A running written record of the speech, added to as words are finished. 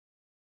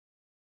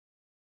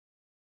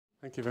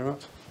Thank you very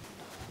much.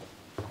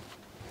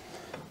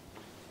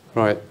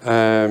 Right,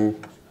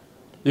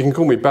 you can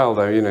call me Bal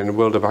though, you know, in the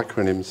world of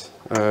acronyms.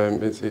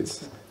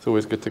 It's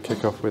always good to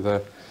kick off with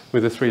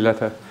a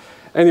three-letter.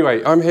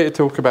 Anyway, I'm here to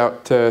talk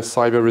about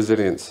cyber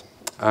resilience,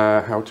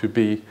 how to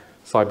be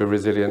cyber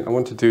resilient. I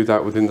want to do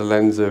that within the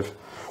lens of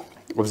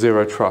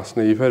zero trust.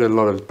 Now, you've heard a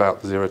lot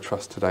about zero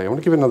trust today. I want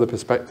to give another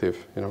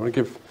perspective. You know, I want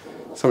to give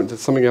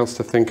something else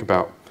to think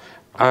about,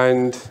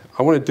 and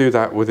I want to do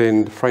that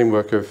within the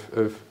framework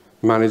of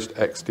managed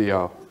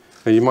XDR.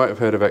 Now, you might have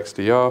heard of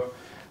XDR.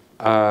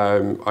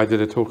 I did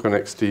a talk on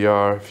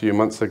XDR a few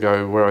months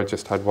ago where I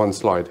just had one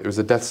slide. It was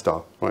a Death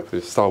Star, right? For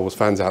the Star Wars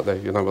fans out there,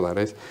 you know what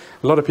that is.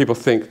 A lot of people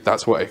think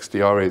that's what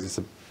XDR is. It's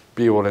a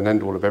be-all and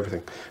end-all of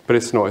everything. But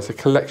it's not. It's a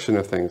collection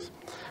of things.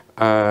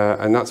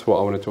 And that's what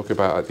I want to talk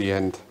about at the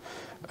end,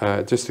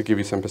 just to give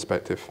you some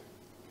perspective.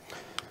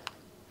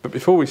 But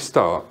before we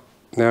start,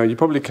 now you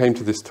probably came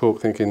to this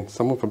talk thinking,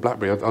 someone from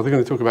BlackBerry, are they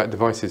going to talk about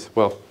devices?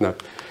 Well, no.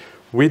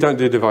 We don't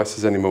do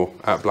devices anymore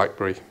at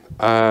BlackBerry.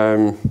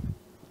 So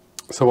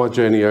our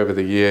journey over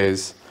the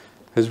years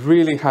has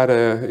really had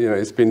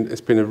it's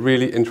been a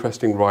really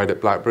interesting ride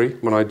at BlackBerry.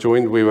 When I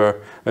joined, we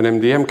were an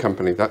MDM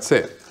company. That's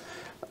it.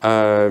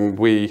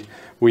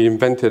 We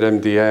invented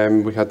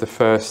MDM. We had the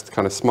first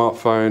kind of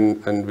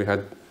smartphone, and we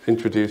had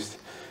introduced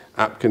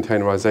app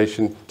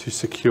containerization to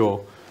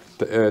secure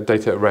the,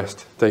 data at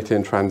rest, data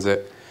in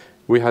transit.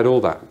 We had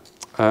all that.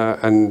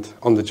 And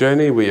on the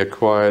journey, we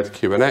acquired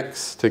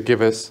QNX to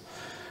give us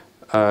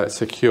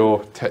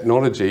secure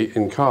technology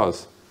in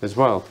cars as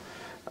well.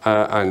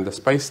 And the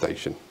space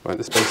station, right?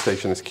 The space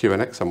station is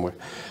QNX somewhere.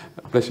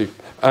 Bless you.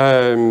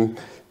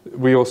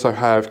 We also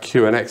have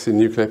QNX in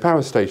nuclear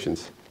power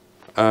stations.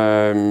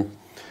 Then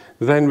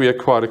we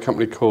acquired a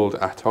company called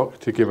Atoc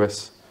to give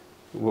us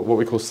what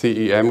we call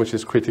CEM, which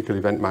is critical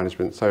event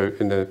management. So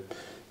in the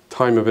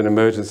time of an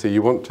emergency,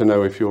 you want to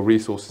know if your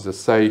resources are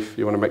safe.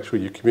 You want to make sure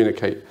you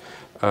communicate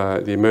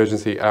the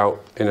emergency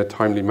out in a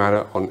timely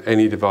manner on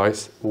any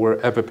device,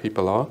 wherever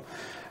people are,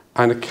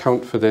 and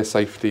account for their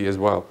safety as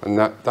well. And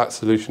that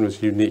solution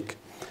was unique.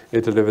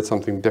 It delivered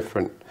something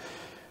different.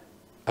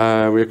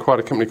 We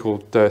acquired a company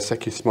called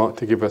SecuSmart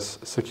to give us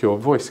secure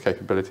voice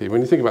capability.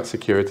 When you think about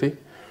security,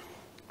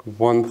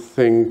 one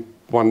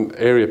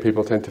area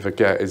people tend to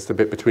forget is the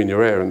bit between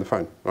your ear and the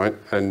phone, right?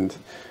 And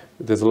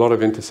there's a lot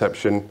of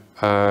interception.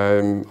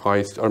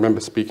 I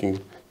remember speaking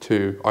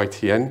to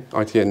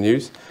ITN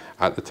News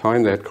at the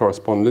time. They had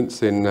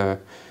correspondents in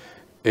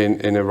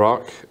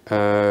Iraq.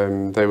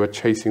 They were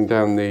chasing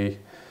down the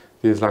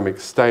Islamic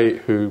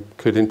State, who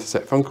could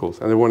intercept phone calls,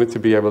 and they wanted to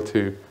be able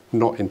to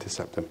not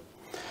intercept them.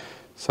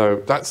 So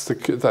that's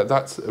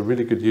a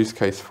really good use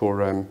case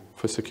for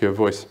secure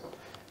voice.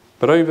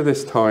 But over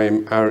this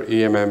time, our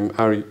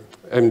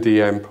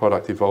MDM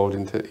product evolved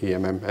into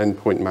EMM,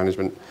 endpoint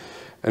management,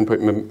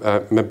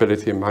 endpoint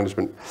mobility and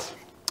management,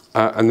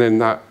 and then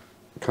that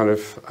kind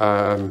of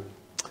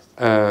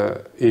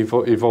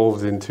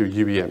evolved into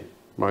UEM.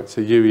 Right,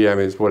 so UEM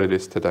is what it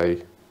is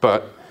today,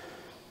 but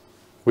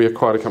we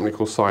acquired a company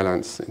called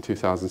Cylance in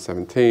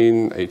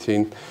 2017,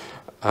 18,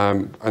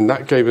 and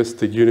that gave us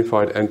the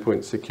unified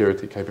endpoint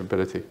security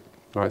capability.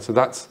 Right, so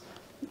that's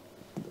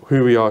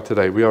who we are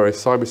today. We are a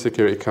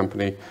cybersecurity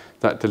company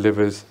that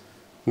delivers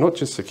not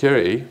just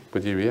security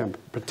with UEM,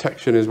 but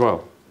protection as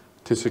well,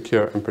 to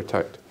secure and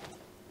protect.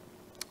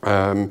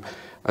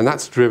 And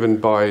that's driven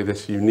by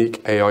this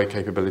unique AI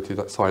capability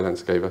that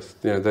Cylance gave us.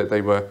 You know,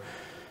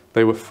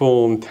 they were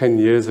formed 10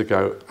 years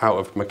ago out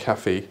of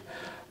McAfee.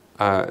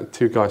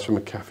 Two guys from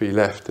McAfee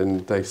left,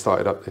 and they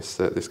started up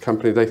this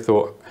company. They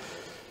thought,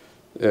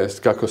 this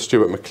guy called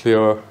Stuart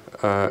McClure,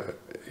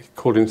 he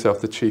called himself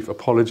the Chief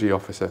Apology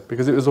Officer,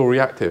 because it was all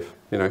reactive.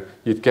 You know,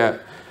 you'd get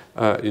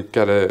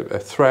a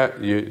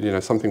threat, you know,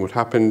 something would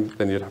happen,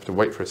 then you'd have to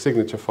wait for a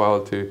signature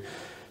file to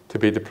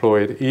be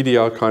deployed.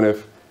 EDR kind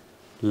of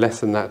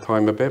lessened that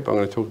time a bit, but I'm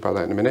going to talk about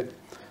that in a minute.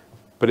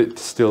 But it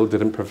still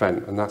didn't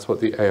prevent, and that's what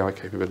the AI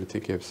capability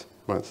gives.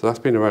 Right, so that's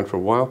been around for a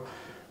while.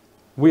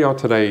 We are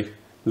today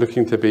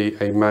looking to be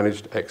a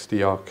managed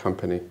XDR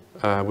company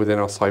within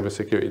our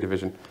cybersecurity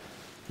division.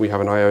 We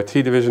have an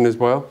IoT division as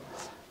well,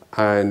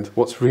 and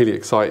what's really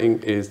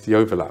exciting is the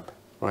overlap.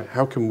 Right,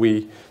 how can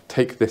we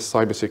take this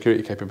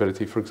cybersecurity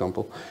capability, for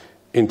example,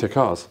 into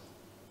cars?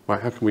 Right,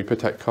 how can we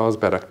protect cars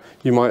better?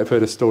 You might have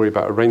heard a story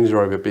about a Range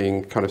Rover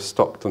being kind of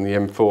stopped on the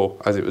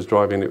M4 as it was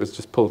driving. It was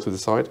just pulled to the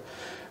side.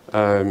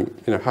 You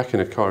know,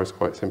 hacking a car is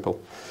quite simple.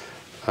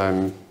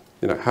 You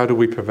know, how do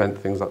we prevent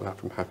things like that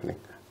from happening?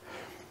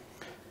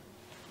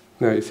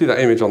 Now, you see that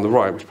image on the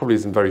right, which probably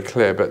isn't very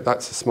clear, but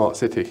that's a smart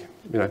city.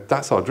 You know,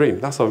 that's our dream.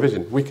 That's our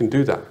vision. We can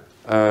do that.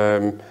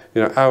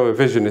 You know, our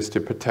vision is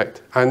to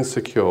protect and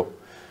secure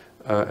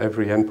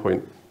every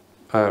endpoint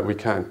we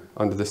can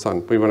under the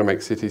sun. We want to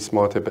make cities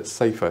smarter, but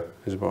safer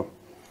as well.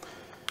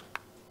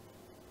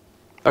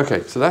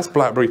 Okay, so that's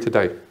BlackBerry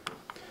today.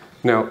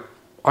 Now,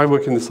 I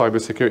work in the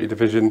cybersecurity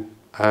division,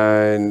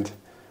 and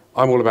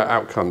I'm all about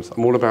outcomes.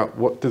 I'm all about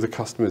what do the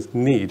customers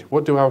need?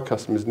 What do our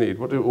customers need?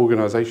 What do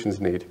organizations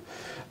need?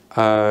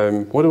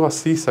 What do our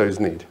CISOs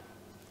need?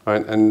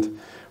 right? And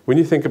when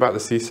you think about the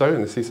CISO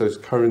and the CISO's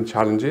current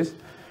challenges,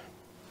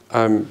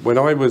 when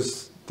I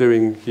was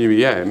doing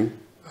UEM,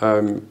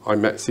 I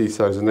met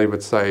CISOs and they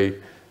would say,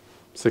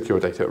 secure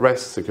data at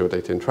rest, secure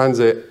data in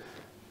transit,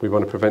 we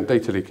want to prevent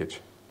data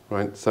leakage,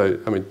 right? So,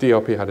 I mean,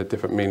 DRP had a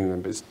different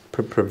meaning, but it's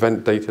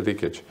prevent data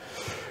leakage.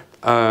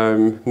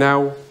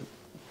 Now,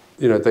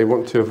 you know, they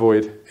want to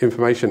avoid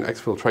information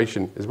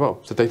exfiltration as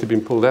well, so data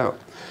being pulled out.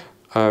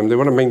 They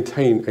want to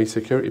maintain a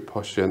security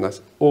posture, and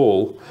that's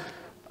all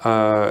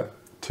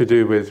to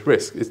do with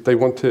risk. They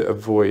want to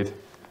avoid,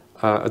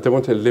 they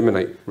want to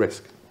eliminate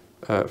risk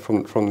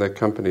from their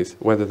companies,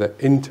 whether they're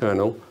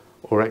internal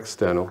or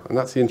external. And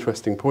that's the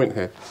interesting point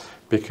here,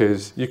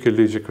 because you could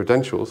lose your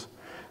credentials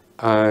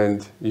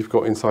and you've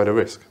got insider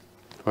risk,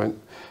 right?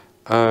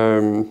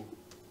 And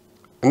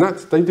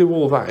they do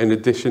all that in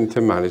addition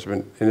to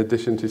management, in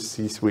addition to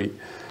C-suite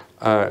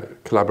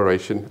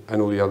collaboration and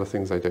all the other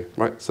things they do,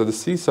 right? So the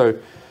CISO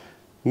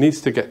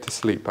needs to get to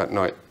sleep at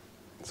night.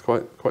 It's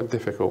quite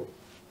difficult.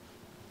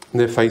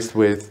 And they're faced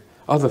with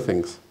other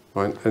things,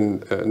 right?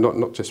 And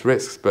not just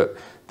risks, but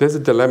there's a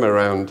dilemma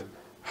around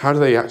how do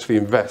they actually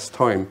invest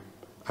time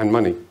and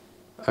money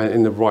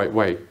in the right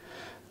way.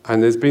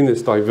 And there's been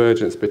this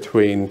divergence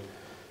between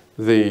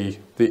the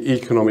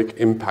economic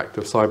impact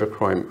of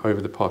cybercrime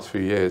over the past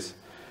few years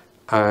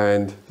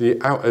and the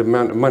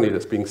amount of money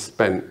that's being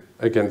spent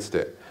against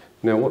it.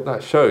 Now, what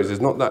that shows is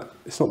it's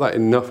not that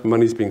enough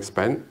money's being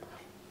spent,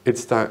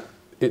 it's that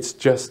it's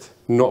just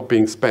not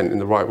being spent in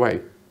the right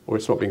way, or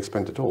it's not being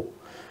spent at all.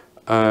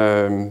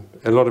 A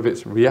lot of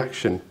it's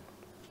reaction,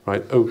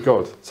 right? Oh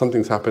God,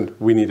 something's happened,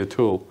 we need a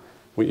tool.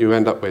 What you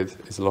end up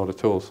with is a lot of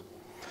tools.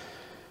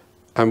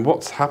 And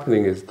what's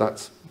happening is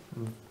that's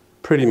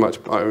pretty much,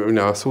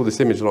 I saw this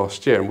image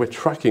last year, and we're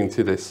tracking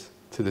to this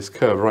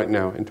curve right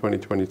now in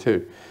 2022.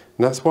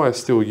 And that's why I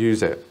still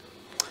use it.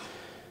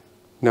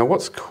 Now,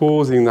 what's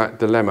causing that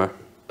dilemma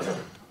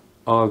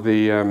are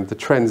the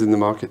trends in the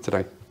market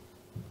today.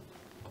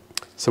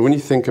 So when you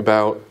think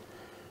about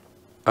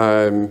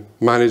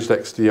managed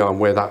XDR and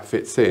where that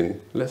fits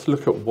in, let's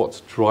look at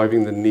what's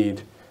driving the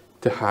need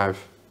to have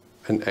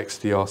an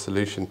XDR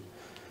solution.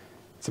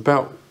 It's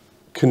about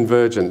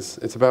convergence.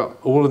 It's about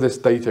all of this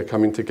data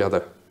coming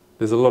together.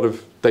 There's a lot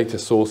of data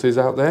sources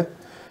out there.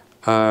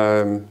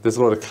 There's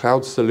a lot of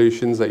cloud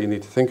solutions that you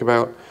need to think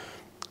about.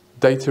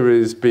 Data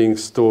is being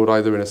stored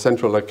either in a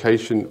central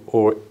location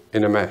or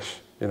in a mesh.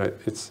 You know,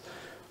 it's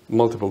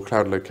multiple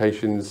cloud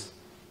locations,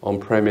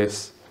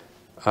 on-premise,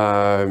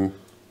 data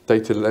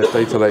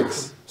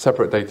lakes,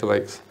 separate data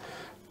lakes.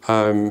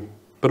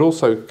 But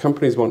also,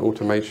 companies want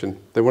automation.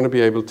 They want to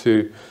be able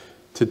to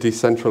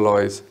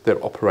decentralize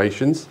their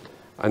operations,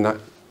 and that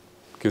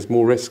gives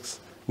more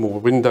risks, more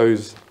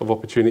windows of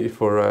opportunity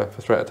for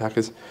threat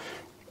attackers.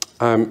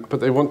 But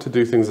they want to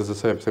do things as a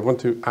service. They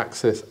want to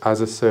access as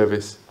a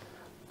service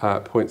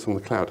points on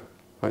the cloud,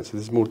 right? So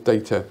there's more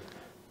data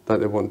that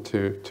they want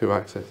to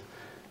access.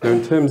 Now,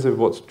 in terms of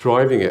what's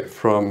driving it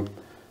from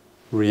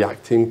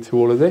reacting to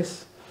all of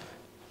this,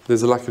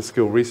 there's a lack of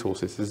skilled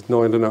resources. There's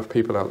not enough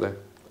people out there.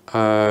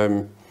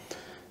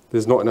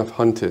 There's not enough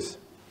hunters.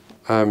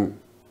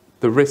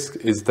 The risk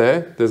is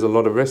there. There's a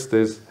lot of risk.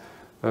 The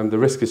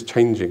risk is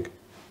changing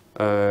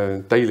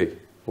daily,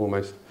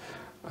 almost.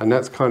 And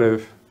that's kind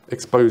of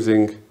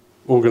exposing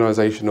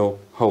organizational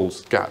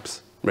holes,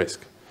 gaps,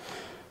 risk.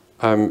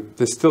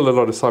 There's still a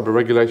lot of cyber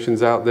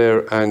regulations out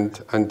there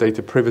and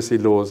data privacy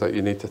laws that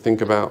you need to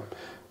think about.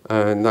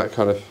 And that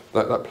kind of,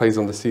 that plays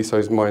on the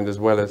CISO's mind as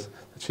well as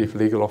the chief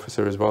legal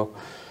officer as well.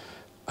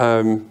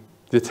 The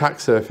attack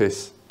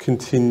surface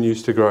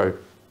continues to grow.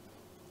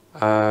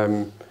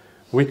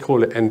 We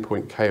call it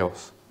endpoint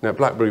chaos. Now, at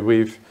BlackBerry,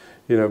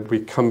 we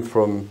come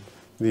from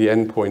the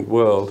endpoint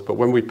world, but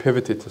when we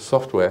pivoted to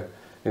software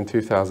in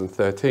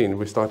 2013,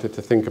 we started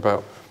to think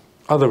about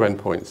other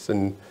endpoints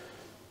and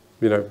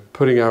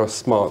putting our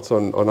smarts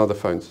on other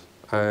phones.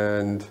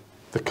 And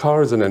the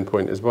car is an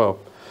endpoint as well.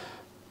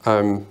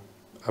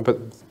 But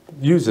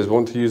users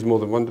want to use more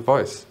than one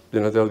device.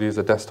 They'll use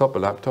a desktop, a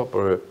laptop,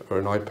 or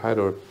an iPad,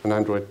 or an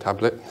Android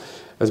tablet,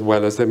 as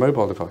well as their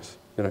mobile device.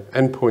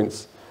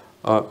 Endpoints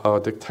are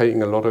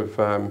dictating a lot of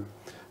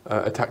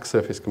attack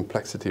surface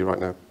complexity right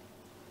now.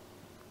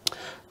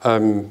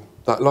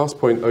 That last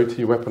point,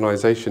 OT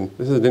weaponization,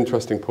 this is an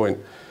interesting point.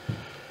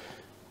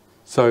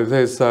 So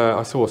there's,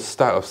 I saw a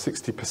stat of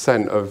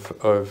 60%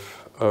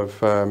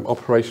 of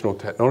operational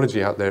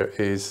technology out there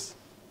is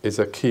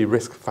a key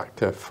risk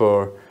factor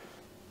for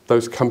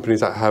those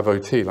companies that have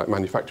OT, like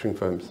manufacturing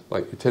firms,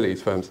 like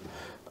utilities firms.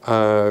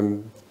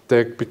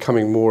 They're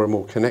becoming more and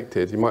more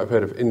connected. You might have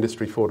heard of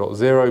Industry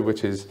 4.0,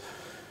 which is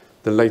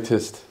the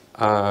latest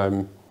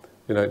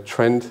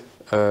trend.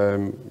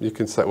 You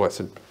can say, well, it's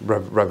a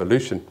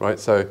revolution, right?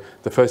 So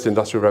the first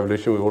industrial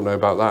revolution, we all know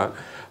about that.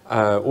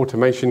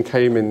 Automation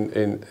came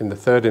in the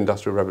third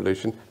industrial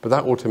revolution, but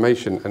that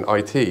automation and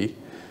IT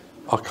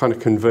are kind of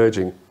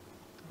converging,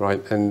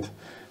 right? And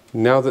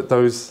now that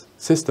those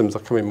systems are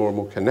coming more and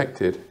more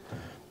connected,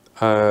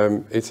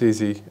 it's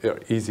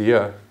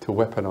easier to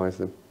weaponize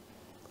them,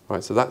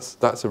 right? So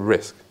that's a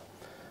risk.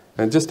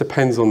 And it just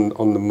depends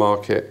on the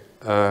market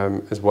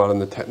as well,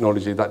 and the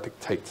technology that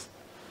dictates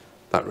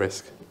that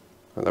risk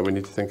that we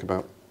need to think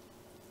about.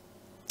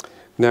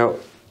 Now,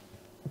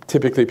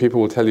 typically people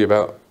will tell you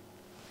about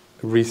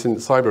recent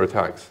cyber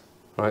attacks,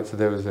 right? So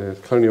there was a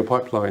Colonial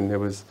Pipeline, there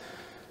was,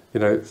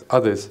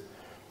 others.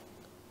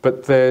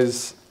 But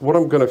what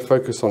I'm going to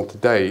focus on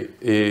today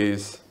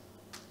is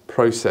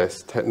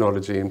process,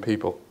 technology, and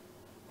people,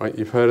 right?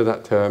 You've heard of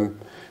that term,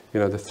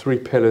 the 3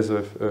 pillars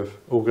of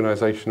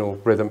organizational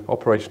rhythm,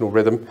 operational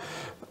rhythm.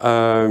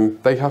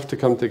 They have to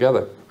come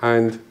together.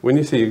 And when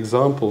you see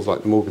examples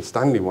like the Morgan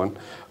Stanley one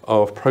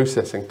of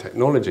processing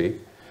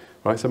technology,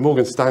 right? So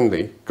Morgan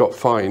Stanley got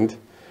fined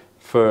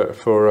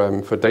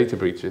for data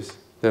breaches.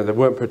 They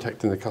weren't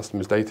protecting the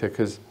customer's data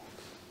because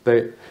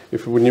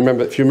if you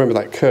remember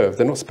that curve,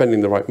 they're not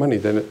spending the right money.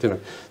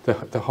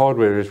 The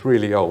hardware is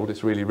really old,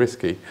 it's really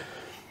risky,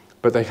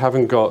 but they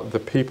haven't got the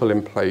people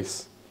in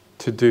place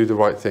to do the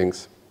right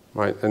things,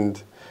 right?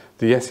 And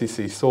the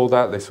SEC saw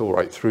that, they saw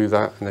right through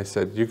that, and they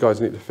said, you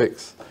guys need to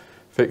fix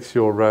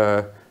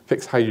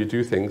how you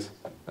do things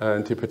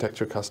and to protect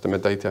your customer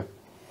data.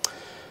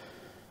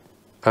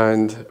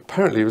 And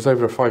apparently it was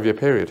over a 5-year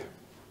period,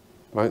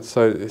 right?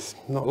 So it's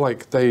not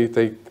like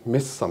they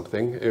missed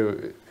something.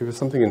 It was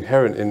something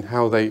inherent in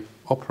how they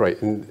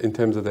operate in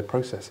terms of their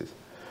processes.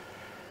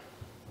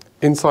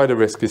 Insider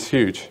risk is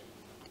huge,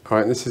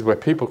 right? And this is where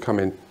people come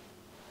in.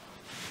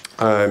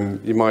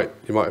 You might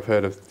have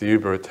heard of the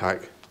Uber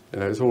attack.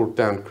 It's all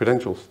down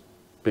credentials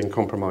being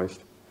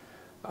compromised.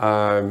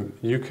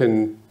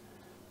 You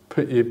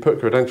put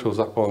credentials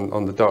up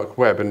on the dark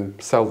web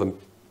and sell them,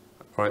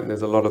 right? And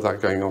there's a lot of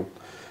that going on.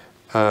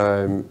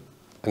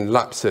 And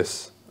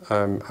Lapsus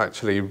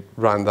actually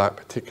ran that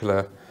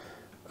particular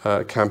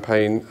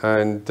campaign,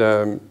 and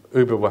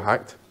Uber were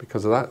hacked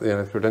because of that.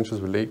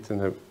 Credentials were leaked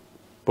and they're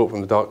bought from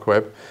the dark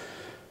web.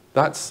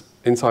 That's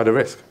insider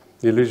risk.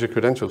 You lose your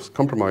credentials,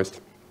 compromised.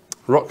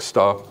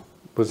 Rockstar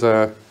was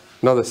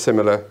another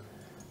similar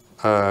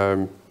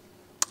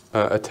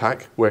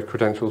attack where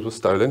credentials were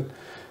stolen,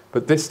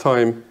 but this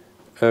time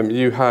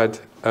you had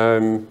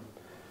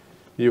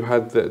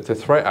the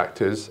threat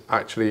actors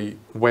actually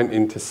went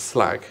into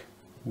Slack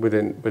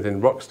within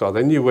Rockstar.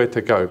 They knew where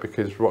to go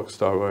because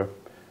Rockstar were,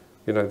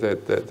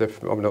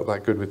 I'm not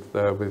that good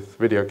with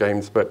video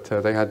games, but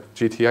they had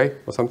GTA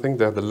or something.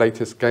 They had the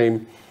latest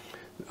game,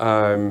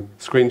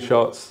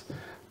 screenshots.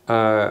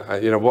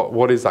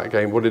 What is that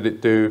game? What did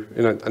it do?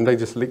 And they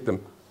just leaked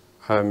them.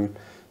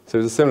 So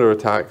it was a similar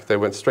attack. They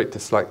went straight to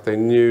Slack. They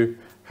knew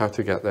how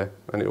to get there,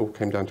 and it all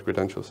came down to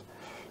credentials.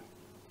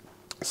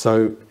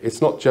 So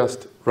it's not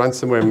just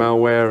ransomware,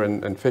 malware,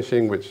 and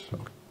phishing, which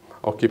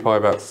occupy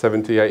about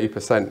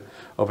 70–80%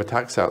 of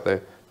attacks out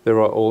there. There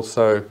are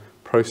also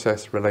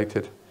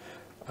process-related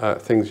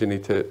things you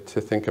need to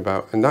think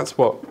about. And that's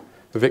what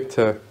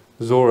Victor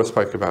Zora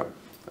spoke about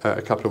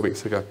a couple of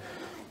weeks ago.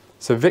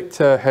 So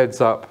Victor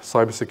heads up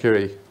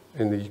cybersecurity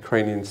in the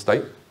Ukrainian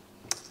state.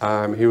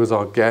 He was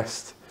our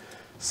guest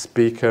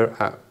speaker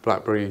at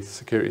BlackBerry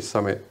Security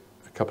Summit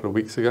a couple of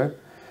weeks ago.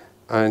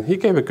 And he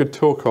gave a good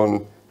talk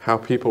on how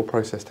people,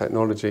 process,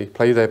 technology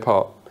play their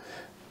part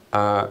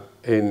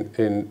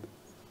in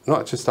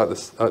not just at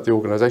the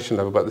organization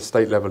level, but at the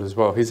state level as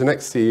well. He's an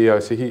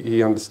ex-CEO, so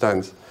he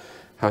understands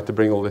how to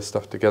bring all this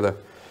stuff together.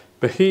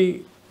 But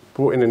he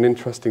brought in an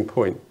interesting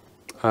point.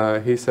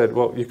 He said,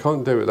 well, you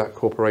can't do it without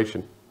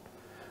cooperation,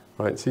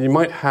 right? So you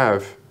might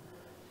have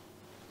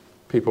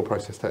people,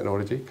 process,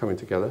 technology coming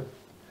together,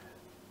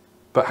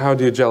 but how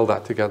do you gel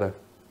that together,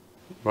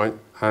 right?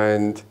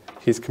 And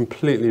he's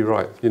completely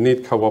right. You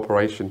need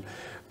cooperation.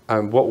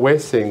 And what we're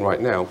seeing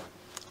right now,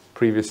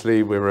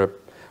 previously we were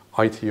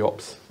IT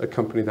ops, a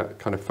company that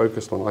kind of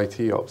focused on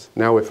IT ops.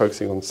 Now we're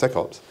focusing on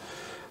SecOps.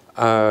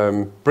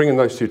 Bringing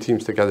those two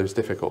teams together is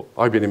difficult.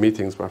 I've been in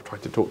meetings where I've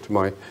tried to talk to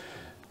my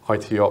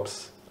IT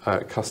ops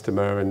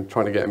customer and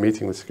trying to get a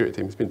meeting with the security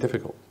team. It's been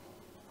difficult.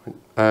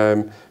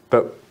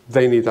 But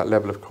they need that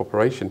level of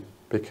cooperation,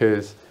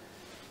 because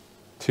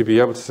to be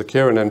able to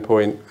secure an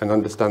endpoint and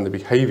understand the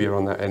behavior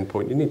on that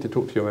endpoint, you need to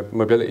talk to your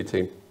mobility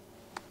team,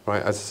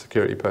 right, as a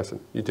security person.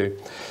 You do.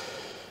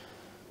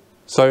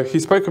 So he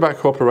spoke about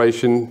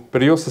cooperation,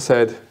 but he also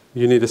said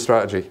you need a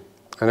strategy.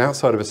 And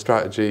outside of a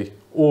strategy,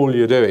 all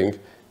you're doing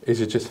is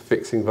you're just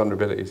fixing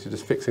vulnerabilities. You're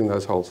just fixing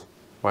those holes,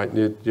 right?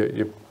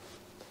 You're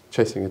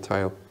chasing a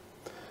tail,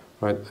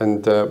 right?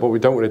 And what we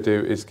don't want to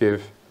do is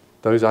give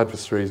those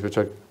adversaries, which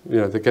are,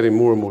 they're getting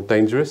more and more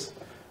dangerous,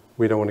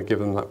 we don't want to give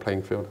them that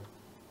playing field.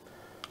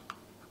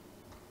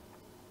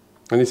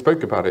 And he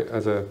spoke about it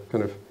as a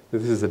kind of,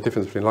 this is the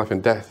difference between life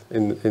and death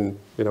in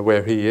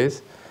where he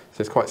is. So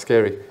it's quite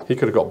scary. He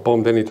could have got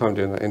bombed any time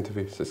during that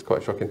interview, so it's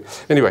quite shocking.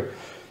 Anyway,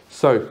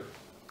 so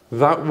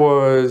that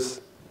was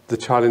the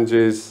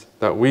challenges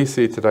that we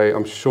see today.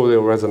 I'm sure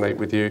they'll resonate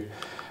with you.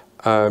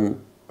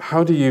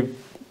 How do you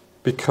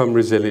become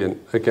resilient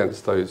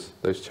against those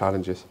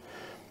challenges?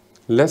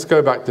 Let's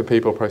go back to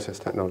people, process,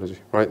 technology,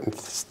 right? And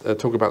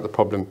talk about the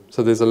problem.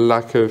 So there's a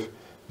lack of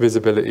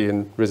visibility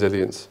and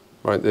resilience,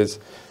 right? There's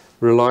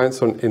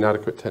reliance on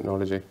inadequate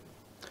technology.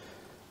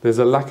 There's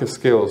a lack of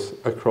skills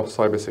across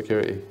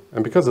cybersecurity.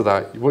 And because of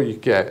that, what you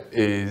get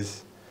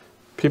is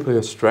people who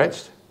are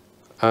stretched,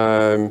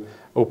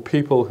 or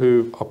people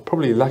who are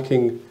probably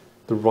lacking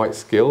the right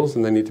skills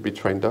and they need to be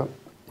trained up,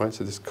 right?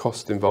 So there's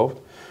cost involved.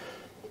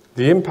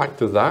 The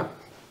impact of that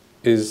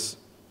is,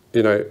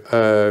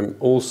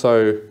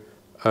 also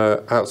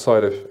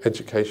outside of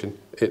education.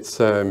 It's,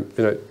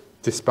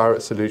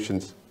 disparate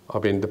solutions are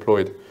being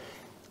deployed.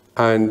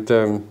 And,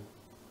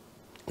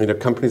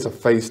 companies are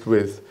faced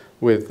with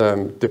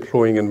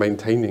deploying and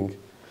maintaining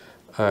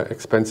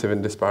expensive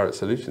and disparate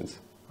solutions,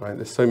 right?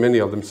 There's so many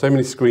of them, so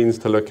many screens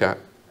to look at.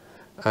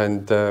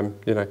 And,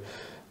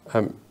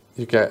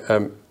 you get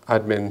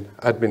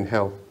admin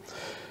hell.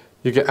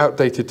 You get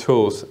outdated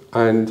tools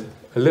and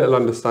a little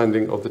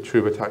understanding of the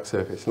true attack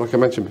surface. And like I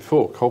mentioned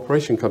before,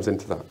 cooperation comes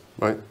into that,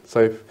 right?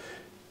 So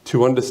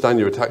to understand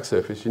your attack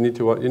surface, you need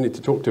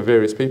to talk to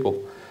various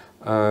people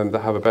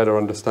that have a better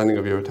understanding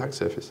of your attack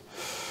surface.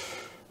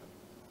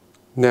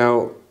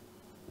 Now,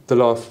 the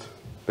last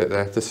bit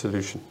there, the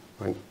solution,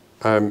 right?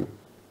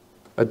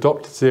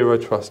 Adopt zero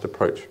trust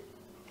approach,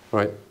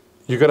 right?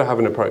 You've got to have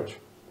an approach,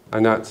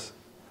 and that's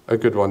a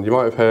good one. You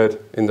might have heard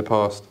in the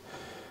past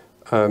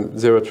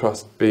zero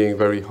trust being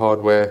very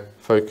hardware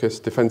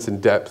focused. Defense in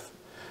depth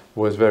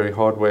was very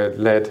hardware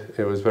led.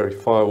 It was very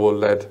firewall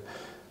led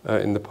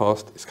in the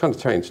past. It's kind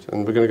of changed,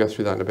 and we're going to go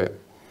through that in a bit.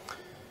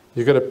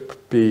 You've got to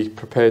be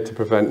prepared to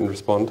prevent and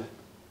respond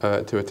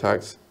to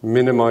attacks.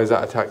 Minimize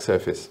that attack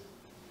surface,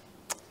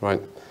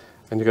 right?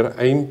 And you've got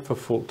to aim for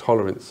fault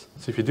tolerance.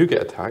 So if you do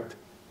get attacked,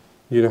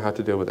 you know how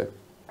to deal with it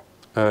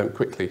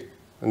quickly.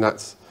 And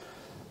that's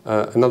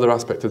another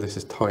aspect of this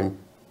is time.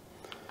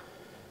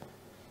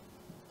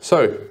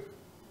 So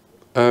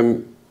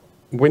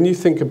when you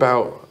think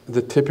about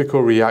the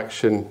typical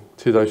reaction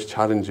to those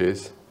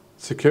challenges,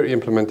 security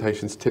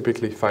implementations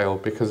typically fail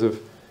because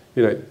of,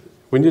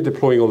 when you're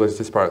deploying all those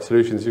disparate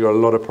solutions, you've got a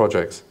lot of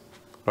projects,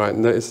 right?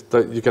 And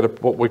you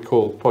get what we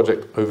call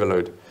project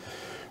overload.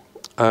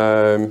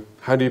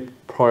 How do you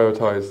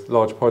prioritize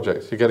large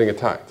projects? You're getting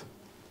attacked,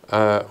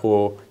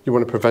 or you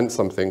want to prevent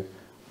something.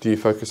 Do you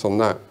focus on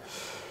that?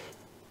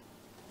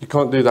 You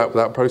can't do that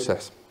without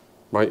process,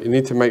 right? You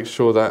need to make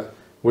sure that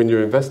when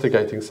you're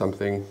investigating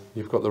something,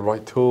 you've got the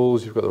right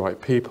tools, you've got the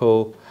right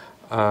people,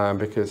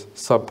 because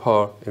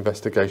subpar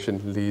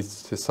investigation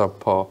leads to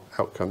subpar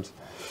outcomes.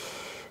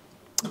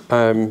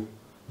 And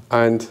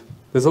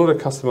there's a lot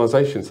of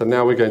customization. So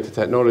now we're going to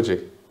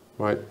technology,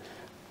 right?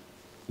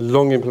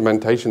 Long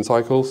implementation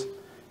cycles.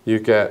 You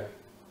get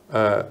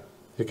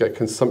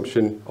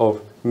consumption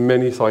of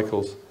many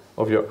cycles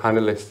of your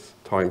analyst's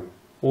time.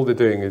 All they're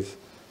doing is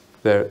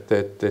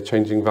they're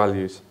changing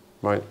values,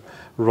 right?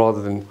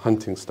 Rather than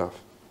hunting stuff,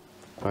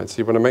 right? So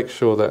you want to make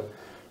sure that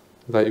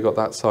you've got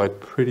that side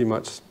pretty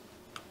much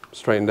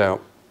straightened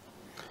out.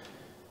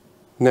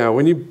 Now,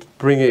 when you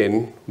bring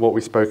in what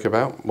we spoke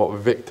about, what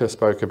Victor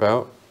spoke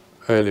about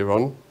earlier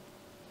on,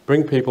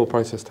 bring people,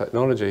 process,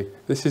 technology,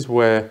 this is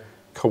where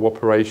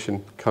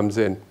cooperation comes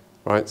in,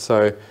 right?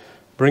 So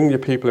bring your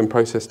people and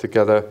process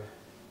together,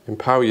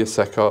 empower your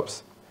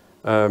SecOps,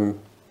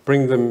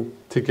 bring them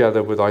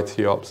together with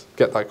IT ops,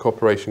 get that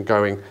cooperation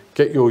going,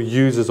 get your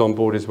users on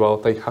board as well.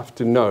 They have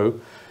to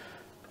know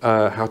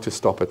how to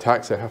stop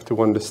attacks. They have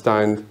to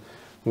understand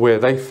where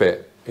they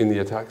fit in the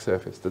attack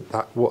surface,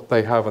 that what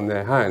they have on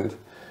their hand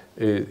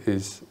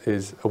is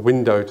a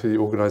window to the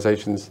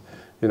organization's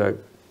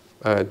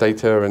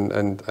data,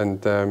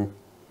 and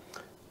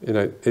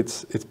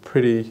it's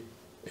pretty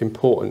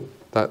important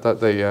that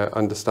they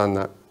understand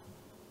that.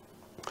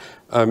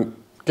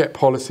 Get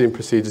policy and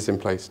procedures in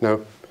place.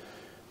 Now,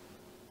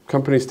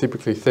 companies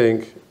typically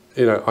think,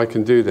 I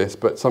can do this,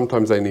 but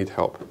sometimes they need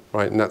help,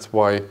 right? And that's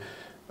why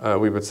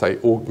we would say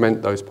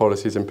augment those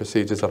policies and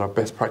procedures that are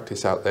best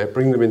practice out there,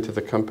 bring them into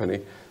the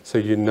company so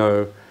you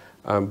know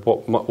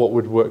what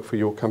would work for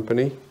your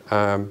company,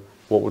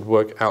 what would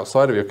work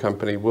outside of your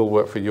company will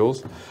work for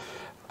yours.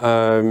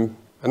 And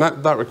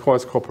that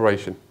requires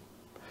cooperation.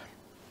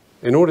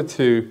 In order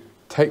to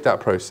take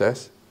that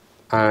process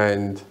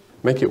and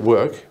make it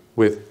work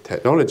with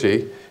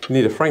technology, you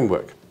need a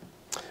framework,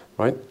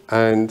 right?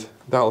 And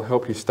that'll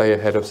help you stay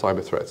ahead of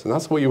cyber threats. And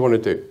that's what you want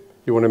to do.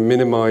 You want to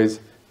minimize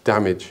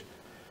damage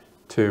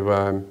to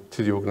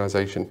the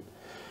organization.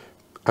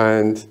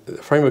 And the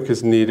framework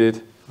is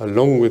needed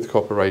along with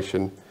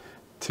cooperation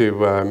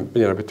to,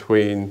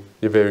 between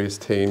your various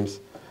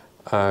teams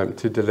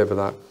to deliver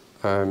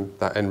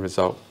that end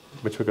result,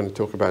 which we're going to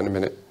talk about in a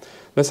minute.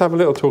 Let's have a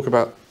little talk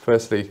about,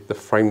 firstly, the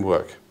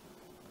framework,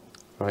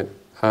 right?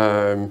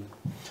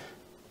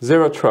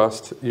 Zero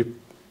Trust, you've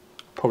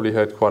probably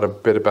heard quite a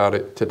bit about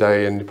it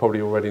today, and you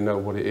probably already know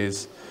what it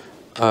is.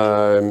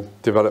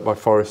 Developed by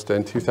Forrester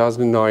in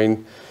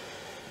 2009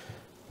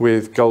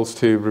 with goals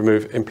to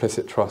remove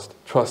implicit trust.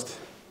 Trust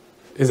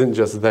isn't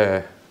just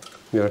there.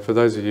 For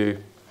those of you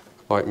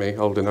like me,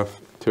 old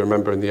enough to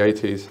remember in the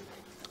 80s,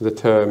 the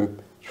term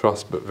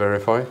trust but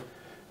verify.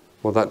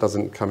 Well, that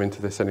doesn't come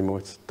into this anymore.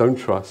 It's don't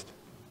trust,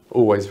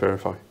 always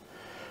verify.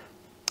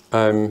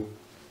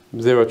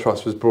 Zero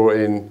Trust was brought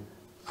in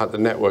at the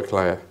network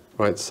layer,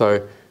 right?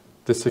 So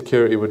the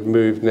security would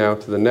move now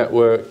to the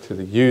network, to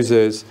the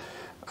users,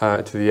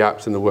 to the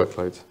apps and the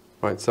workloads,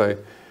 right? So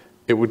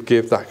it would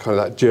give that kind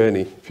of that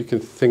journey. If you can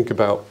think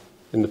about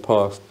in the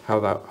past how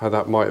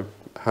that might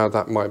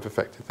have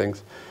affected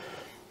things.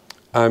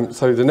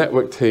 So the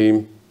network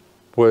team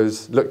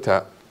was looked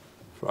at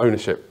for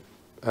ownership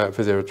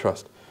for Zero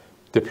Trust,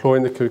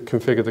 deploying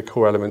configure the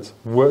core elements,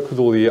 work with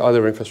all the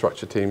other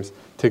infrastructure teams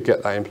to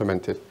get that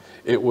implemented.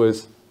 It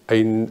was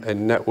a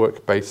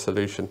network-based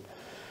solution.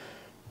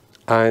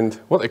 And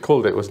what they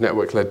called it was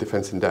network-led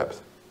defense in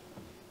depth.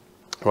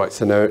 Right,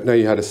 so now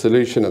you had a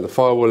solution at the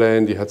firewall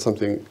end, you had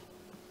something,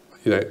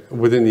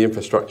 within the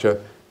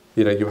infrastructure,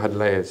 you had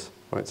layers,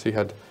 right? So you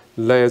had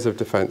layers of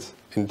defense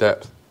in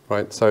depth,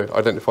 right? So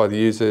identify the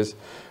users,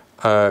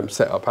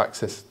 set up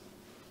access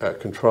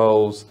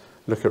controls,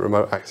 look at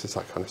remote access,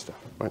 that kind of stuff,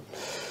 right?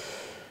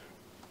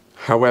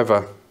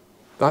 However,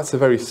 that's a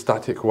very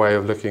static way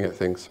of looking at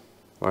things,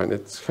 right?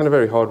 It's kind of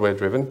very hardware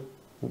driven.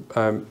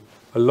 A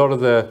lot of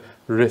the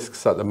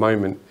risks at the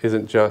moment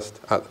isn't just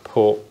at the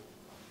port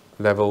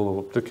level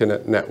or looking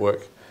at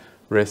network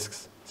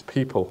risks. It's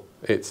people,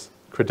 it's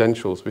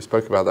credentials. We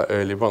spoke about that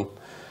earlier on.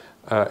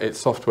 It's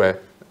software.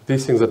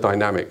 These things are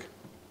dynamic.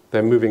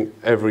 They're moving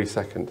every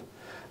second.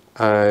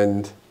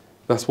 And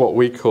that's what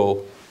we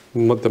call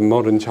the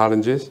modern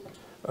challenges.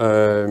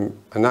 And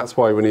that's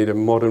why we need a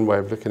modern way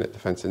of looking at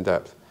defense in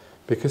depth.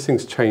 Because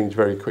things change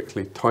very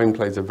quickly, time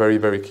plays a very,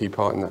 very key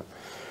part in that.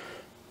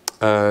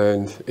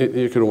 And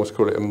you could almost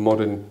call it a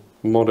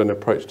modern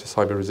approach to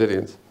cyber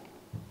resilience.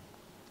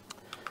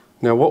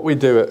 Now, what we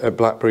do at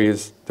BlackBerry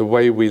is the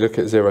way we look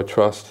at Zero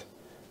Trust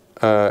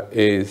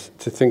is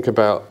to think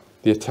about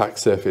the attack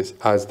surface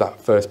as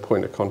that first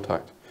point of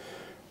contact.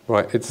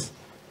 Right? It's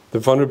the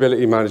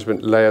vulnerability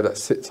management layer that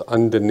sits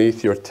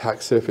underneath your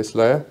attack surface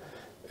layer.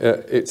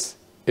 It's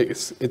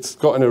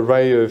got an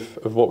array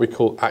of what we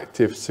call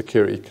active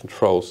security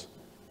controls.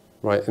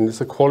 Right? And it's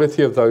the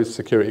quality of those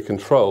security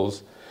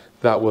controls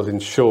that will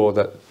ensure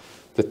that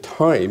the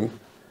time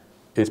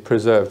is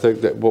preserved,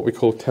 what we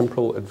call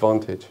temporal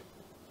advantage.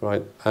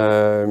 Right,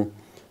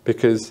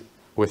 because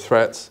with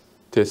threats,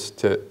 just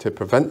to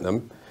prevent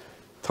them,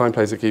 time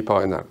plays a key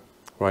part in that,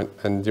 right?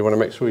 And you want to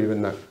make sure you're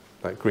in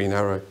that green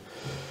arrow.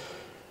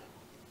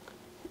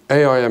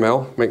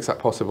 AI/ML makes that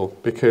possible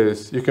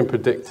because you can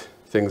predict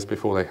things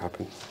before they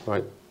happen,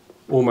 right?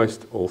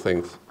 Almost all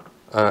things.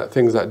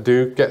 Things that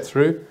do get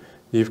through,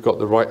 you've got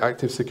the right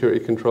active security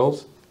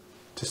controls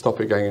to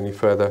stop it going any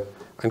further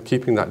and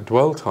keeping that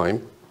dwell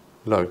time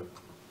low,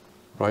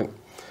 right?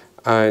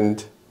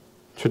 And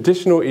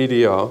traditional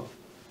EDR,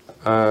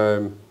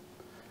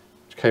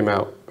 which came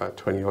out about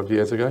 20 odd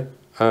years ago,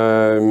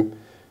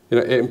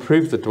 it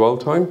improved the dwell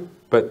time,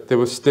 but there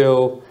was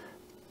still,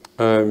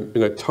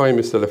 time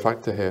is still a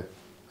factor here.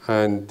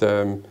 And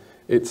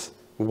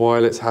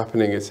while it's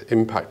happening, it's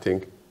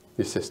impacting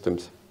your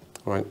systems,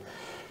 right?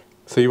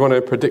 So you want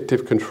a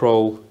predictive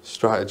control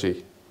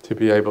strategy to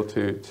be able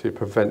to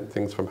prevent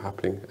things from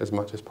happening as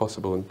much as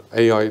possible, and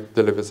AI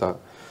delivers that.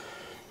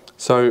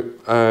 So,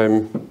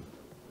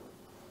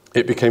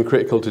 it became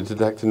critical to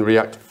detect and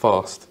react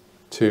fast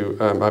to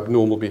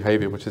abnormal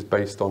behavior, which is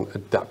based on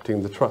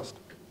adapting the trust.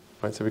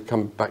 Right? So we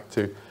come back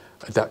to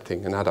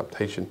adapting and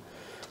adaptation.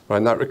 Right?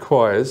 And that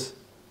requires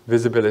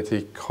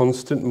visibility,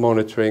 constant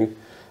monitoring,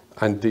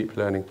 and deep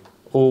learning,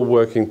 all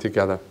working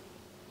together.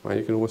 Right?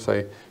 You can almost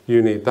say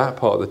you need that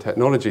part of the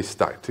technology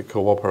stack to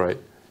cooperate.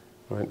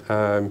 Right?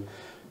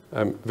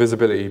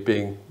 Visibility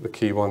being the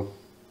key one.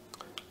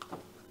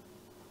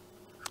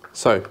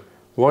 So,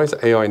 why is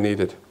AI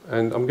needed?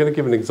 And I'm going to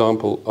give an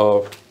example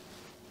of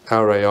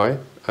our AI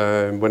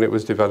when it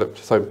was developed.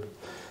 So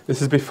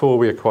this is before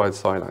we acquired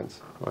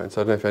Cylance. Right?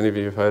 So I don't know if any of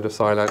you have heard of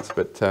Cylance,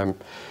 but the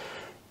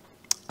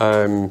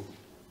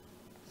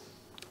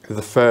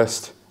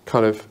first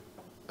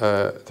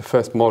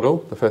model,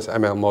 the first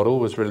ML model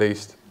was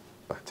released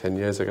about 10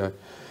 years ago.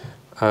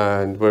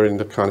 And we're in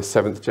the kind of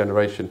 7th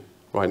generation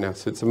right now.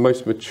 So it's the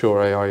most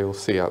mature AI you'll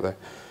see out there.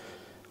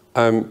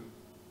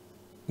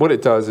 What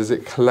it does is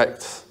it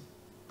collects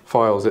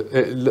files.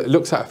 It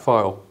looks at a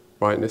file,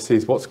 right, and it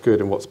sees what's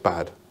good and what's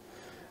bad.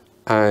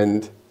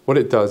 And what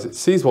it does, it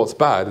sees what's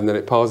bad, and then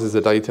it parses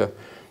the data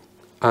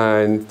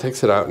and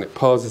takes it out, and it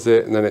parses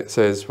it, and then it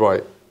says,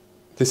 right,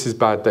 this is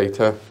bad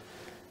data.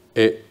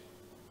 It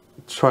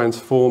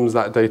transforms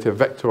that data,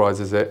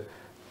 vectorizes it.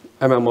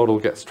 ML model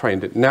gets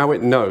trained. Now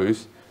it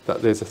knows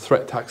that there's a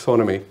threat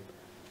taxonomy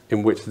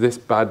in which this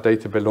bad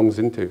data belongs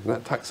into. And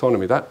that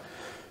taxonomy, that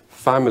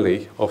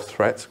family of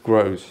threats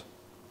grows.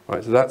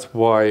 Right? So that's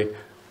why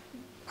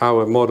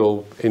our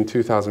model in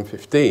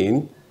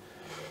 2015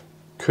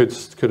 could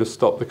have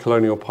stopped the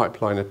Colonial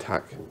Pipeline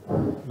attack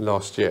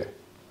last year,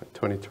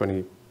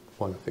 2021,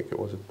 I think it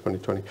was,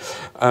 2020.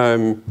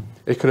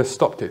 It could have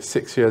stopped it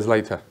 6 years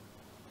later,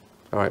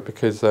 all right,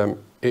 because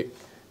it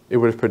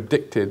would have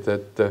predicted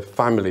the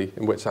family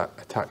in which that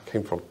attack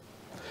came from.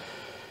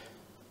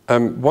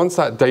 Once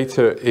that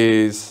data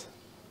is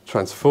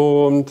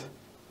transformed,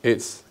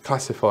 it's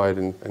classified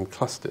and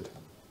clustered,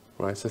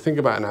 right? So think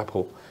about an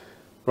apple.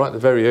 Right at the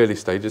very early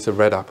stage, it's a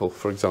red apple,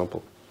 for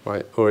example,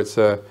 right? Or it's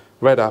a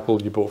red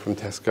apple you bought from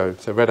Tesco.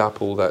 It's a red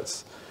apple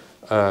that's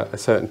a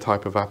certain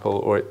type of apple,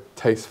 or it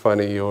tastes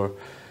funny, or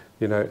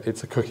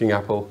it's a cooking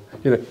apple.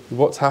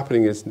 What's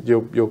happening is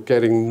you're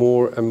getting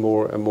more and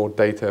more and more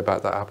data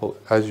about that apple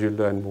as you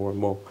learn more and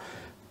more.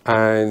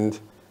 And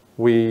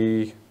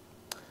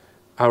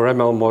our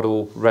ML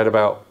model read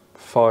about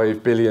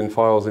 5 billion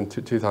files in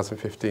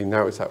 2015.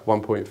 Now it's at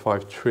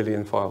 1.5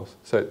 trillion files.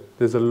 So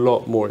there's a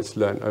lot more it's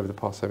learned over the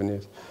past 7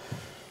 years.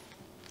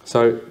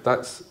 So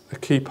that's a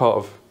key part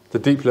of the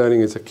deep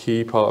learning, is a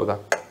key part of that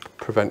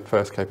prevent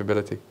first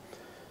capability.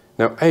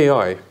 Now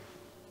AI,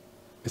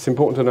 it's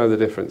important to know the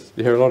difference.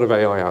 You hear a lot of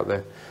AI out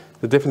there.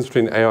 The difference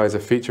between AI as a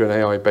feature and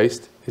AI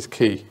based is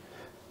key.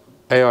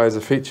 AI as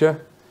a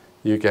feature,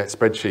 you get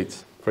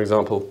spreadsheets, for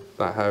example,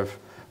 that have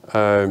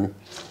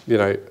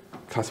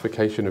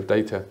classification of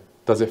data.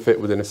 Does it fit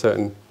within a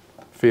certain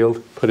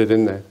field? Put it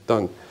in there,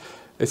 done.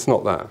 It's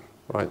not that,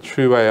 right?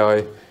 True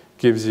AI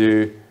gives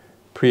you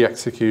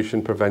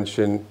pre-execution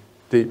prevention,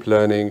 deep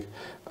learning,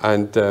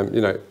 and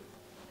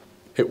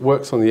it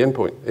works on the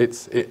endpoint.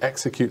 It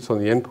executes on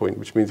the endpoint,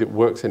 which means it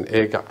works in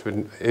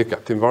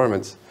air-gapped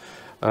environments.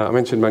 I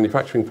mentioned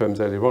manufacturing firms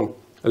earlier on.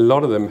 A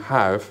lot of them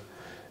have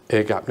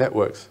air-gapped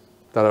networks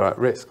that are at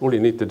risk. All you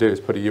need to do is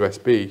put a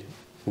USB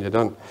and you're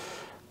done.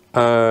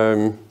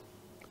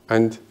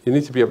 And you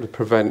need to be able to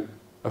prevent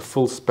a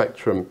full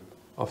spectrum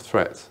of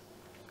threats.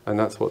 And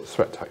that's what the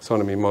threat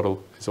taxonomy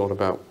model is all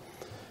about.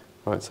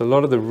 Right, so a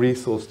lot of the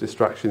resource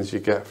distractions you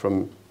get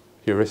from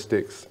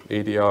heuristics,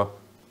 EDR,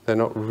 they're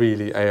not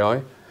really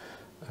AI.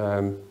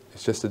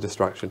 It's just a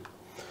distraction.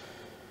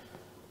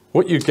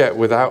 What you get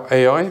without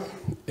AI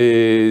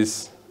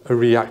is a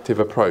reactive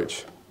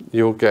approach.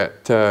 You'll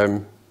get,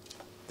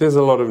 there's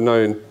a lot of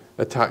known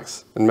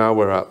attacks and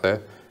malware out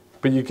there,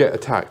 but you get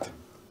attacked.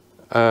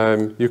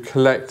 You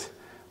collect,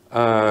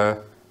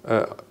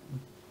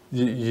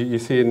 you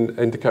see an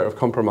indicator of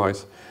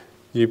compromise.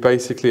 You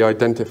basically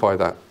identify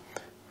that.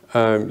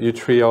 You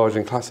triage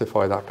and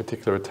classify that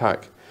particular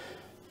attack.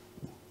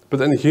 But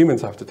then the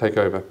humans have to take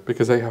over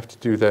because they have to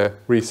do their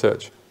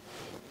research.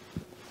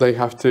 They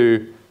have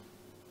to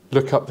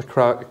look up the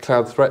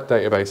cloud threat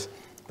database.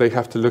 They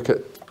have to look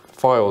at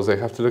files. They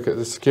have to look at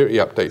the security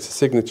updates, the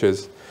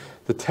signatures,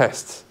 the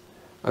tests.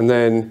 And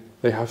then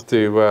they have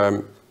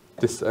to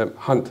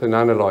hunt and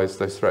analyze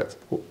those threats.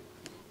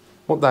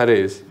 What that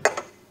is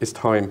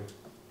time.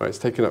 Right? It's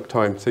taking up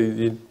time. So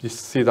you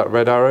see that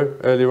red arrow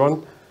earlier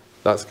on?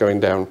 That's going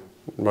down,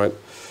 right?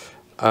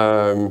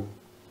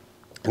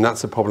 And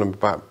that's the problem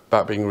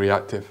about being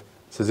reactive.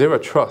 So zero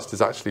trust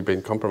is actually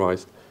being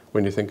compromised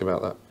when you think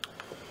about that.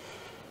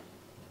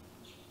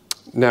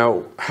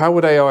 Now, how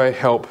would AI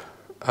help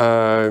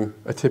a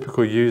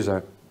typical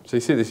user? So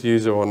you see this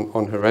user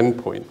on her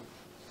endpoint,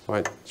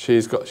 right?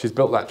 She's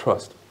built that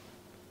trust,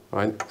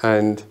 right?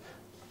 And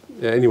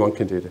anyone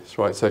can do this,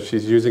 right? So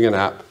she's using an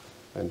app,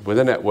 and with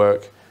a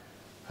network,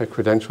 her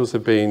credentials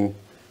have been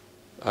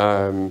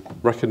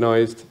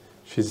recognized.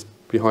 She's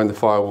behind the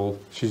firewall.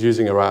 She's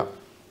using her app.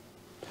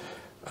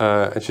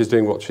 And she's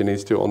doing what she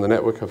needs to on the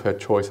network of her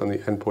choice, on the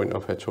endpoint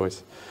of her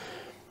choice.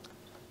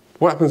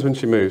 What happens when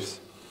she moves,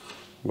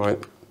 right?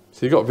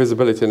 So you've got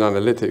visibility and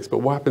analytics, but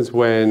what happens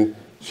when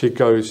she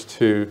goes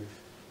to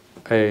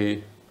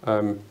a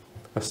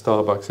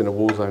Starbucks in a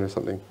war zone or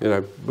something,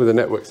 where the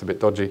network's a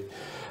bit dodgy?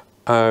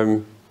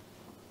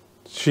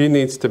 She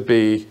needs to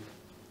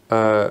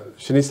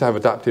have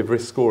adaptive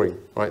risk scoring,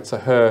 right? So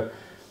her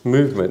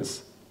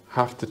movements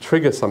have to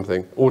trigger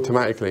something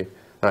automatically.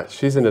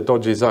 She's in a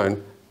dodgy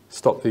zone.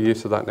 Stop the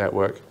use of that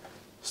network,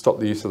 stop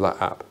the use of that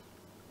app,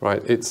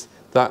 right? It's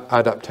that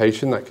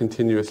adaptation, that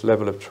continuous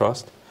level of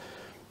trust,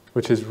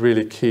 which is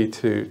really key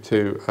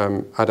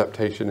to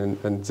adaptation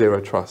and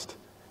zero trust,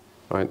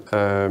 right?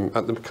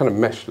 At the kind of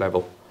mesh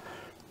level.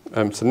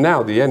 So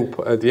now the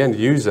end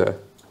user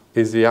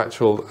is the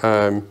actual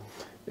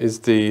is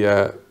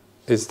the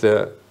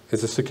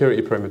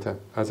security perimeter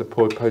as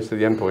opposed to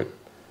the endpoint,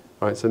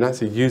 right? So that's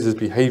the user's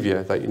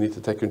behavior that you need to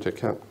take into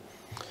account.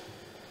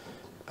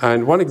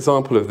 And one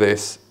example of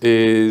this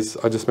is,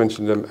 I just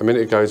mentioned a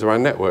minute ago, is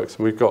around networks.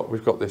 And we've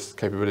got this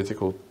capability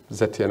called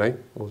ZTNA,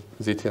 or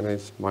ZTNA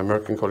as my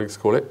American colleagues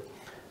call it,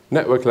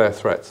 network layer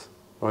threats.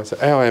 Right? So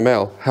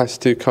AIML has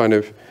to kind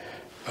of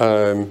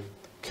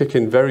kick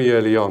in very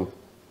early on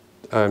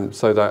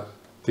so that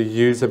the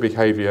user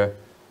behavior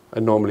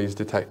anomaly is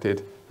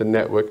detected, the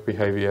network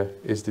behavior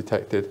is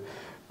detected.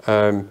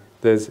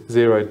 There's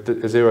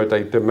a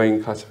zero-day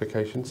domain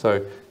classification.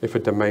 So if a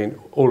domain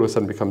all of a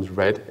sudden becomes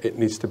red, it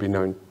needs to be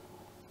known,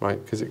 right?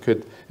 Because it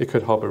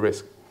could harbor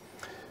risk.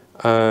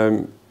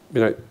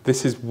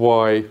 This is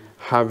why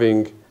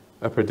having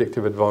a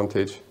predictive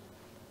advantage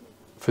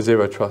for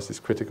zero trust is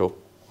critical,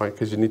 right?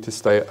 Because you need to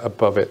stay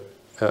above it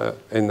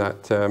in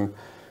that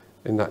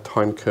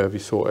time curve you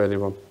saw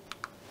earlier on.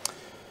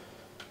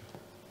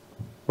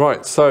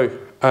 Right. So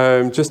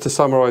just to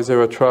summarize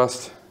zero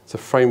trust, it's a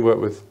framework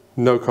with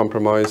no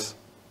compromise.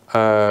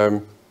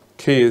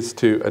 Key is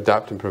to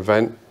adapt and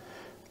prevent.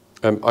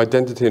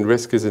 Identity and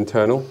risk is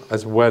internal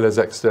as well as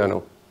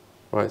external,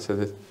 right?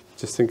 So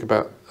just think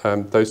about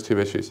those two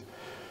issues.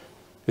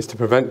 Is to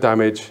prevent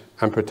damage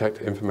and protect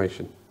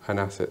information and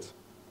assets.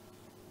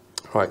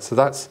 Right, so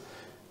that's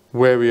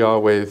where we are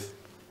with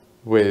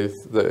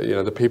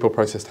the people,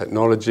 process,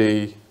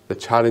 technology, the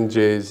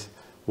challenges,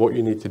 what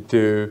you need to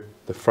do,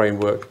 the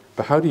framework.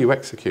 But how do you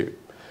execute?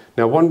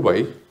 Now, one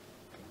way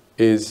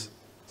is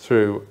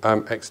through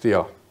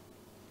XDR,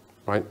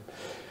 right?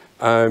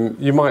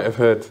 You might have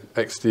heard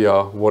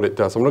XDR, what it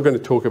does. I'm not going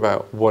to talk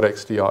about what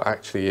XDR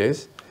actually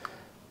is,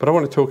 but I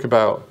want to talk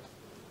about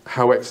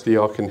how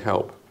XDR can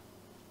help.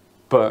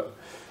 But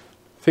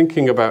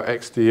thinking about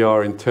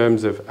XDR in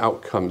terms of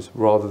outcomes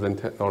rather than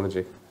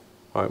technology,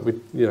 right?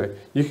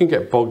 You can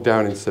get bogged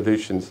down in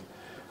solutions,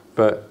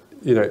 but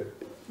you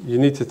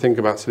need to think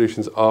about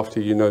solutions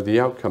after you know the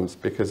outcomes,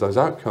 because those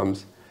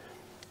outcomes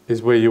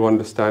is where you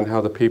understand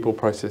how the people,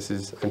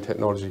 processes, and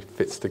technology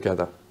fits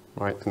together,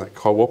 right? And that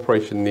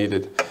cooperation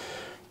needed.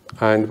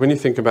 And when you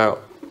think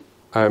about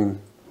the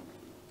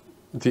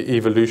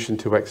evolution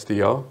to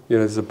XDR,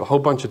 there's a whole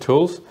bunch of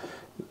tools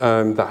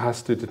that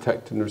has to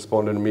detect and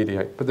respond and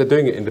remediate, but they're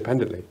doing it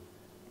independently,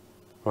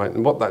 right?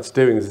 And what that's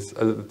doing is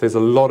there's a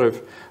lot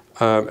of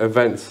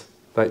events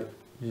that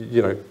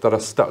that are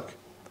stuck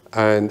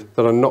and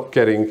that are not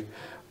getting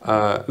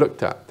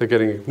looked at. They're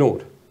getting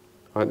ignored,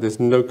 right? There's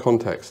no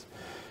context.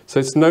 So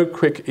it's no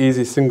quick,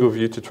 easy, single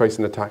view to trace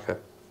an attacker,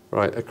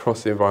 right,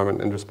 across the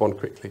environment and respond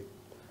quickly,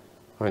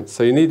 right?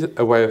 So you need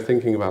a way of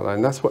thinking about that,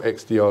 and that's what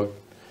XDR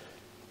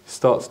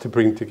starts to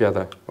bring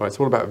together, right? It's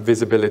all about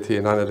visibility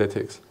and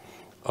analytics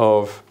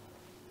of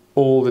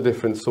all the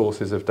different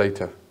sources of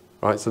data,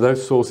 right? So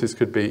those sources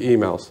could be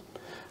emails.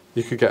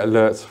 You could get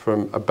alerts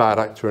from a bad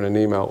actor in an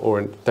email or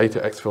a data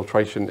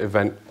exfiltration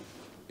event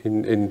if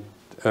you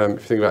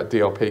think about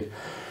DRP.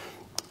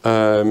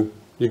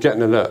 You get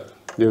an alert.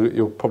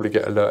 You'll probably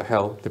get alert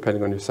hell,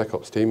 depending on your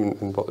SecOps team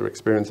and what they're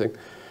experiencing.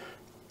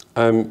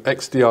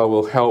 XDR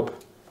will help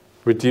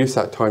reduce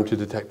that time to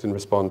detect and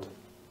respond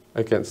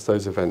against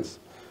those events.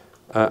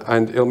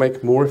 And it'll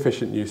make more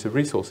efficient use of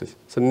resources.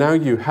 So now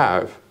you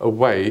have a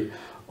way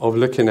of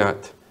looking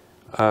at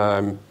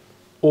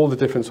all the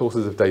different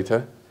sources of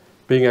data,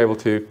 being able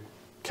to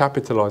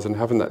capitalize on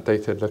having that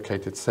data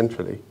located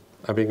centrally,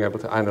 and being able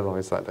to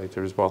analyze that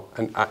data as well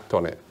and act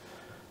on it.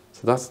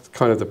 So that's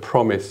kind of the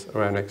promise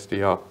around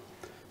XDR.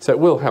 So it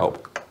will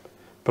help,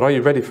 but are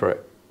you ready for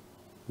it?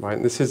 Right?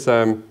 And this is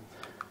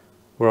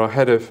where our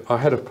head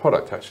of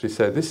product actually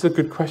said, this is a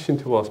good question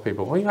to ask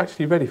people. Are you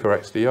actually ready for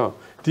XDR?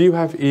 Do you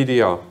have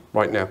EDR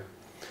right now?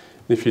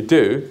 And if you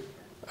do,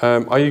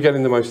 are you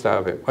getting the most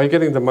out of it? Are you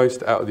getting the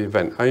most out of the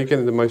event? Are you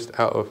getting the most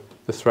out of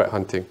the threat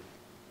hunting,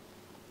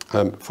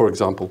 for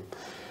example?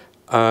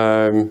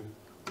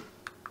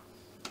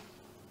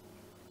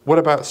 What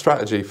about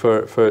strategy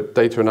for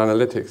data and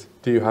analytics?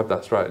 Do you have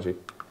that strategy?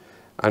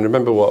 And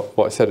remember what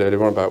I said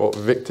earlier on about what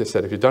Victor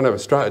said. If you don't have a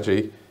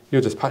strategy,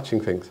 you're just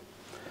patching things.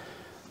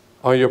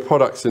 Are your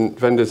products and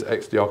vendors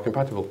XDR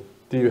compatible?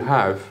 Do you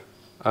have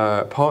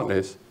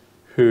partners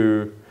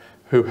who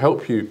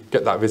help you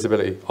get that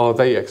visibility? Are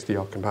they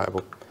XDR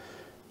compatible?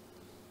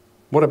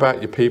 What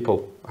about your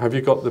people? Have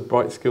you got the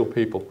right skilled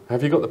people?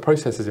 Have you got the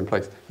processes in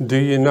place? Do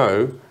you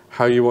know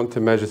how you want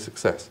to measure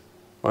success?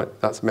 Right,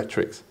 that's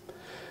metrics.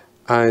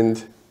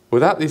 And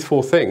without these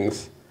four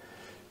things,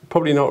 you're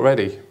probably not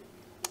ready.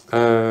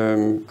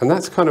 And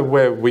that's kind of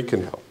where we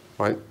can help,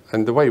 right?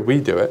 And the way we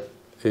do it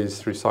is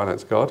through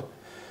Silence Guard.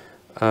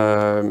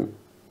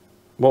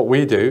 What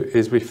we do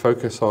is we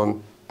focus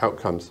on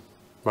outcomes,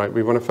 right?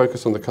 We want to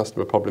focus on the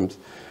customer problems.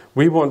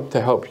 We want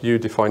to help you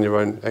define your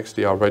own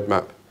XDR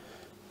roadmap,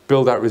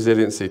 build that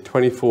resiliency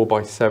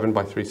 24/7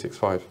 by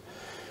 365.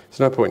 There's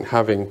no point in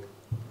having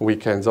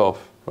weekends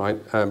off, right?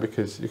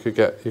 Because you could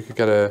get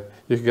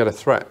a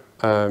threat.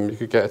 You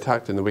could get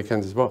attacked in the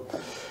weekends as well.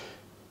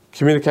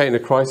 Communicating a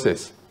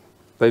crisis,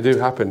 they do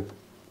happen.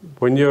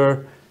 When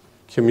you're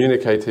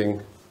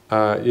communicating,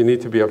 you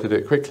need to be able to do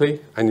it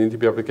quickly, and you need to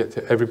be able to get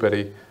to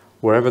everybody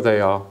wherever they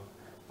are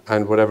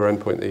and whatever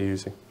endpoint they're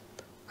using.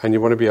 And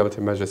you want to be able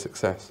to measure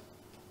success.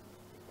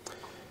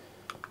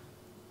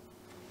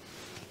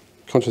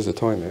 Conscious of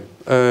time here.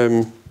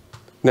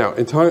 Now,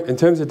 in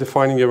terms of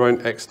defining your own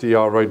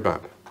XDR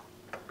roadmap,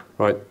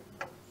 right?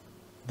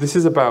 This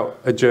is about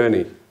a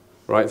journey,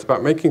 right? It's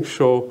about making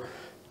sure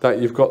that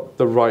you've got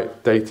the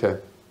right data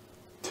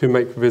to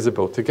make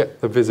visible, to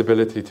get the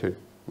visibility to,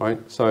 right?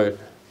 So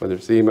whether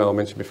it's email, I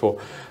mentioned before,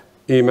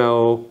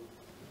 email,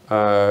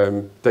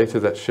 data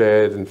that's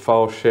shared and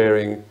file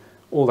sharing,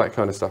 all that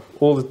kind of stuff.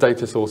 All the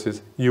data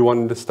sources, you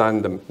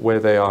understand them, where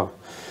they are.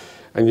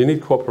 And you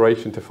need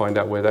cooperation to find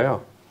out where they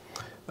are.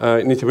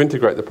 You need to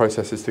integrate the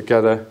processes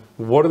together.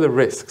 What are the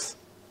risks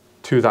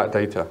to that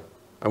data?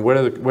 And where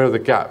are the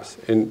gaps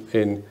in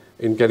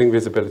getting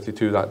visibility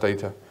to that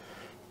data?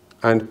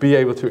 And be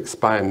able to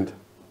expand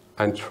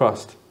and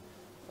trust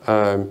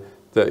the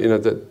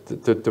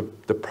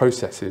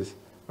processes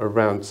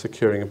around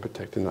securing and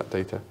protecting that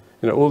data.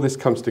 All this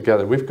comes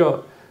together. We've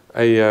got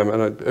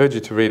and I'd urge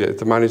you to read it, it's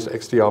the Managed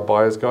XDR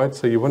Buyer's Guide,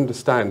 so you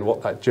understand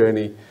what that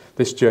journey,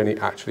 this journey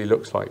actually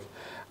looks like.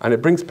 And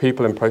it brings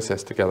people and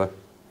process together.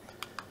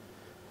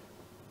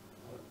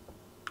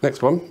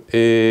 Next one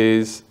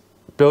is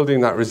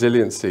building that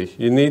resiliency.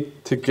 You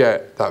need to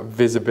get that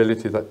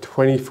visibility, that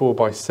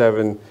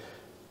 24/7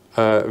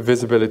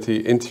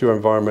 visibility into your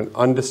environment,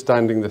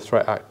 understanding the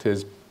threat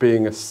actors,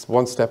 being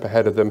one step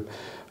ahead of them,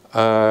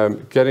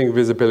 getting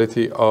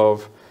visibility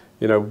of,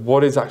 you know,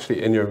 what is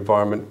actually in your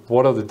environment,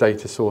 what are the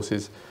data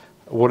sources,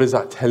 what is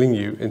that telling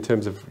you in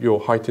terms of your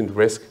heightened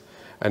risk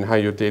and how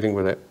you're dealing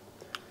with it.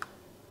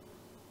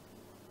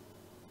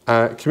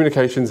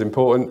 Communication is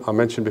important. I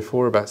mentioned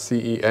before about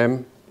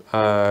CEM,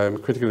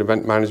 critical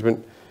event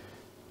management.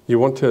 You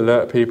want to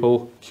alert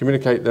people,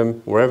 communicate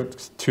them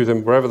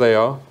wherever they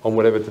are on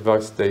whatever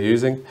device they're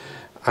using,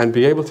 and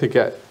be able to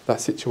get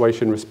that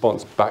situation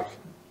response back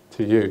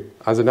to you.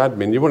 As an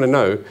admin, you want to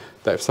know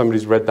that if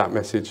somebody's read that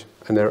message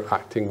and they're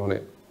acting on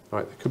it,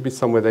 right? It could be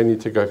somewhere they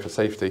need to go for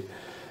safety,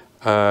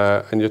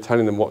 and you're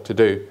telling them what to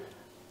do.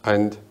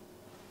 And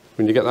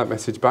when you get that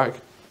message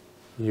back,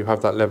 you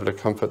have that level of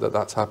comfort that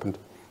that's happened.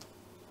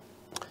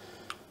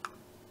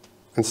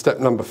 And step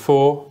number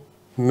 4,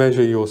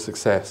 measure your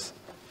success.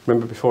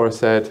 Remember before I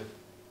said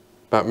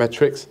about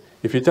metrics?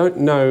 If you don't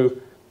know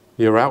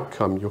your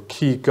outcome, your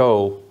key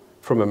goal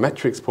from a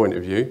metrics point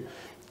of view,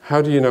 how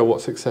do you know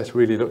what success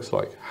really looks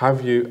like?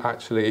 Have you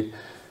actually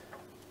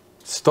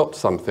stopped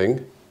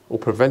something or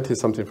prevented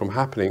something from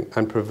happening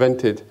and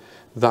prevented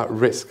that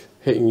risk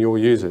hitting your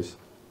users?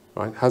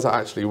 Right? Has that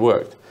actually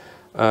worked?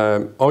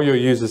 Are your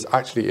users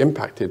actually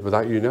impacted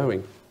without you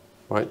knowing?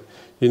 Right?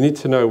 You need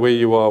to know where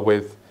you are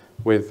with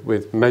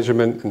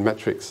measurement and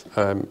metrics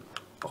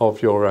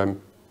of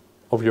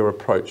your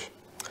approach.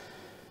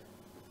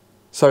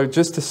 So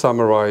just to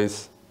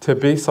summarize, to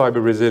be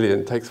cyber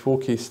resilient takes 4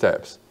 key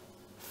steps.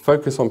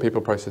 Focus on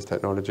people, process,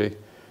 technology,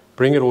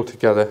 bring it all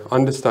together,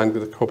 understand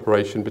the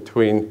cooperation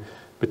between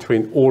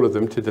all of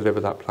them to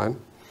deliver that plan,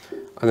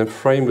 and then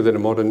frame within a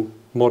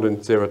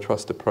modern zero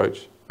trust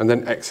approach, and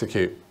then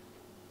execute.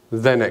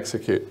 Then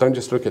execute. Don't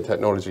just look at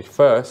technology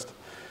first.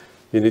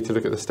 You need to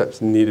look at the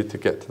steps needed to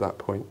get to that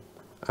point.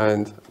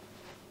 And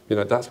you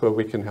know, that's where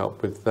we can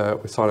help with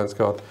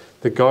SilenceGuard.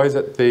 The guys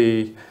at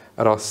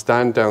our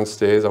stand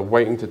downstairs are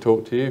waiting to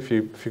talk to you if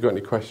you've got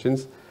any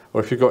questions, or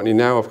if you've got any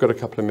now, I've got a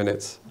couple of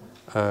minutes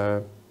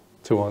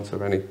to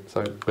answer any.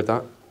 So with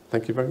that,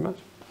 thank you very much.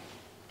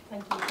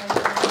 Thank you.